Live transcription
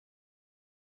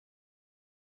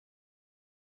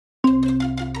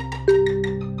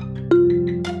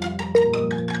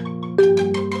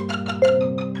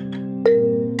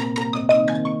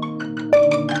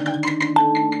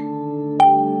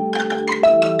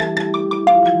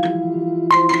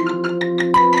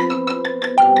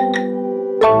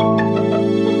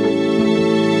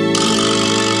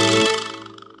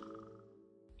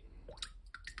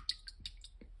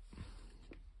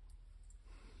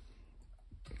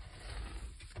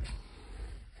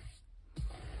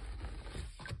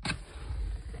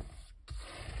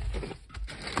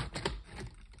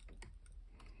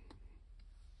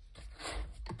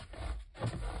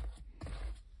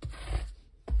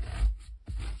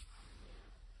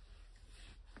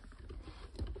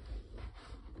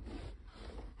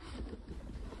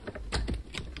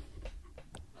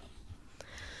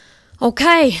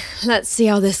Okay, let's see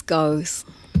how this goes.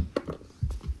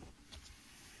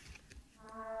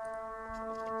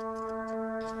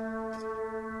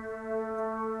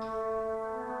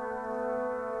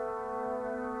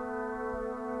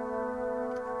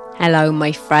 Hello,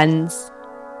 my friends.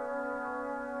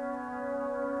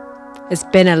 It's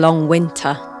been a long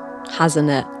winter, hasn't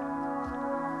it?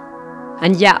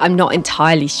 And yet I'm not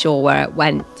entirely sure where it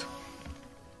went.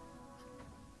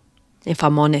 If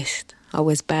I'm honest, I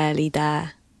was barely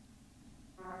there.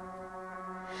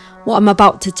 What I'm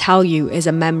about to tell you is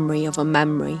a memory of a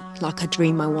memory, like a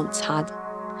dream I once had.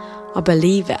 I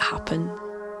believe it happened,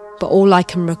 but all I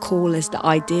can recall is the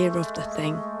idea of the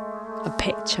thing, a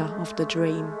picture of the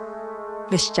dream,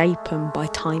 misshapen by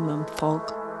time and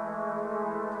fog.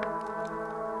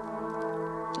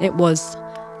 It was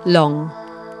long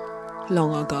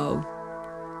ago.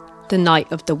 The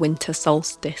night of the winter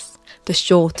solstice, the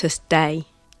shortest day.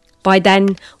 By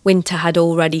then, winter had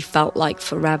already felt like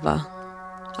forever.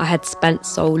 I had spent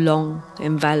so long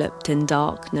enveloped in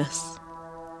darkness.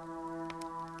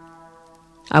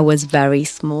 I was very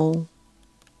small.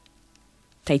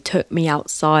 They took me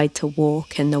outside to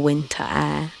walk in the winter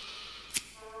air.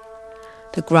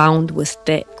 The ground was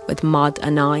thick with mud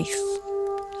and ice,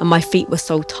 and my feet were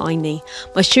so tiny.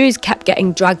 My shoes kept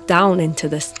getting dragged down into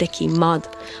the sticky mud.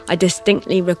 I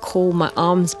distinctly recall my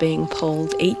arms being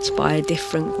pulled, each by a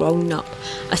different grown-up,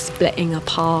 a splitting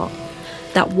apart,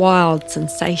 that wild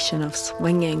sensation of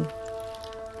swinging.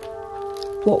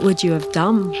 What would you have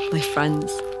done, my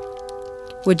friends?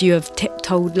 Would you have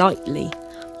tiptoed lightly,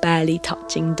 barely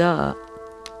touching dirt?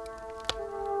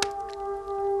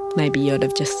 Maybe you'd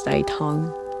have just stayed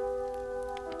home.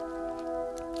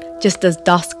 Just as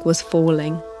dusk was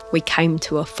falling, we came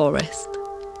to a forest.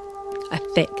 A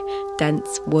thick,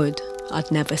 dense wood I'd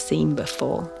never seen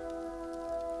before.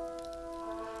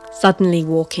 Suddenly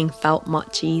walking felt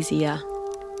much easier.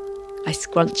 I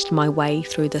scrunched my way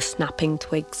through the snapping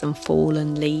twigs and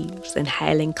fallen leaves,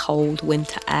 inhaling cold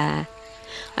winter air.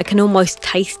 I can almost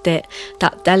taste it,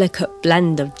 that delicate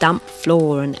blend of damp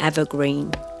floor and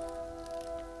evergreen.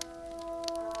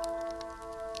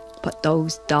 But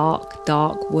those dark,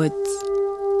 dark woods,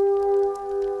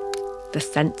 the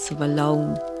sense of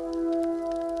alone.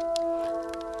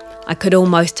 I could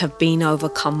almost have been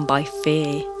overcome by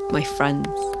fear, my friends,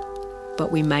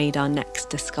 but we made our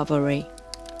next discovery.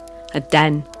 A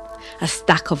den, a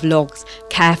stack of logs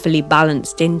carefully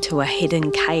balanced into a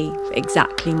hidden cave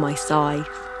exactly my size.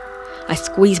 I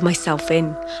squeezed myself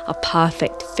in, a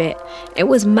perfect fit. It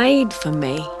was made for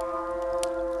me.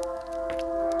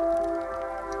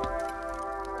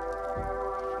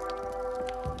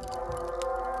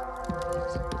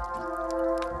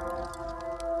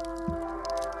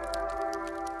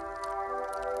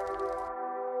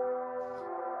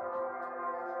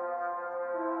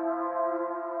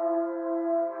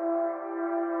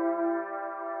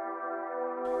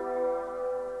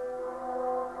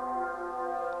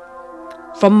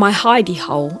 From my hidey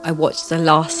hole, I watched the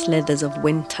last slithers of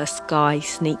winter sky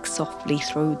sneak softly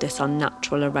through this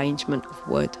unnatural arrangement of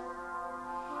wood.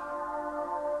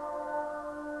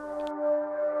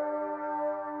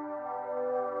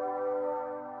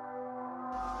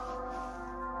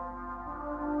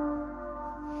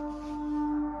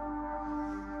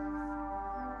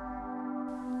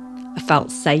 I felt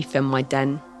safe in my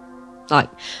den. Like,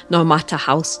 no matter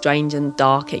how strange and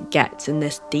dark it gets in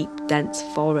this deep, dense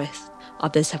forest,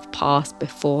 others have passed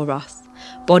before us,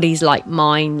 bodies like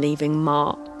mine leaving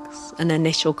marks, an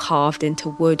initial carved into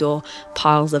wood or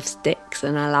piles of sticks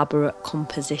and elaborate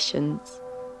compositions.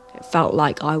 It felt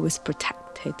like I was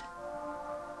protected.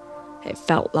 It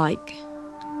felt like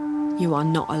you are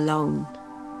not alone.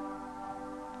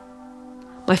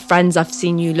 My friends, I've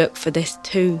seen you look for this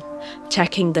too,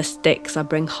 checking the sticks I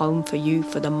bring home for you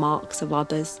for the marks of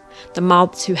others, the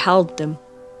mouths who held them,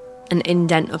 an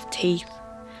indent of teeth,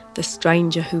 the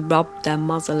stranger who rubbed their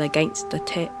muzzle against the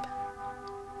tip.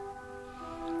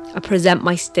 I present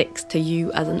my sticks to you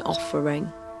as an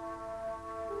offering.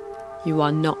 You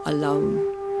are not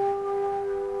alone.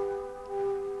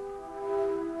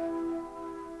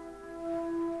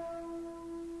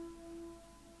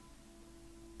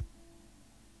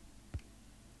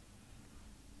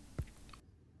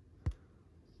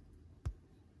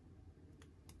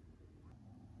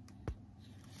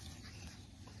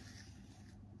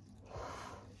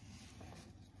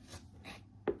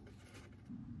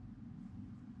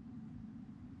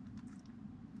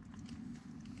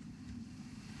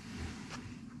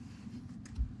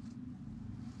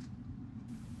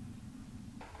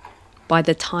 By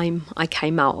the time I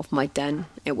came out of my den,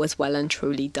 it was well and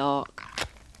truly dark.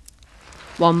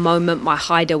 One moment my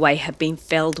hideaway had been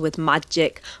filled with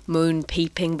magic, moon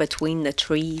peeping between the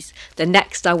trees. The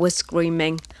next I was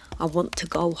screaming, I want to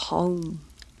go home.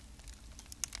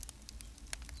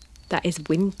 That is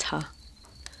winter.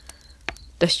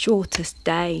 The shortest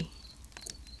day.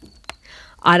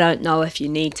 I don't know if you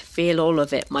need to feel all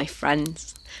of it, my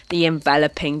friends. The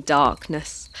enveloping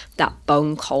darkness, that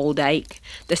bone-cold ache,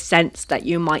 the sense that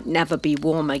you might never be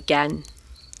warm again.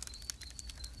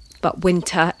 But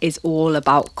winter is all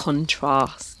about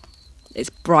contrast.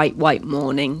 It's bright white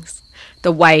mornings.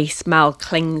 The way smell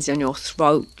clings on your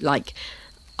throat like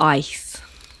ice.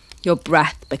 Your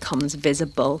breath becomes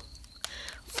visible.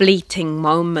 Fleeting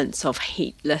moments of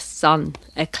heatless sun,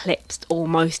 eclipsed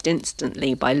almost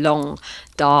instantly by long,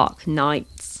 dark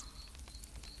nights.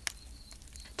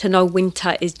 To know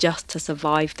winter is just to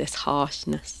survive this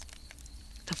harshness,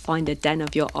 to find a den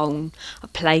of your own, a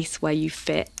place where you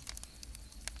fit.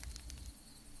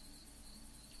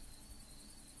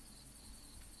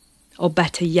 Or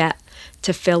better yet,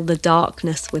 to fill the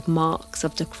darkness with marks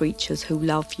of the creatures who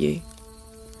love you,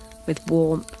 with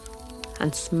warmth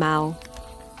and smell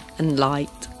and light.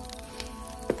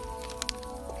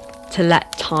 To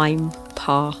let time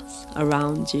pass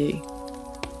around you.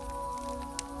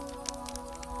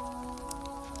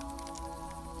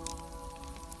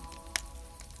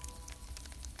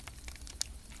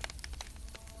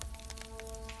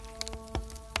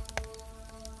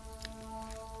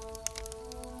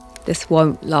 This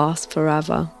won't last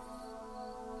forever,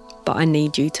 but I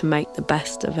need you to make the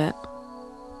best of it.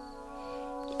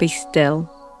 Be still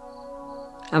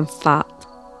and fat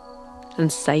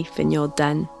and safe in your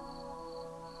den.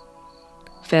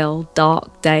 Fill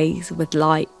dark days with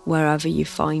light wherever you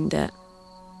find it.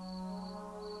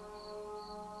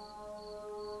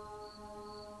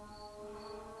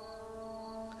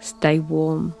 Stay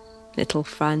warm, little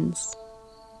friends.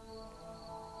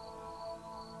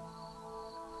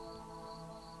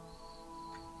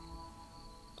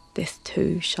 This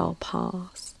too shall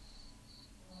pass.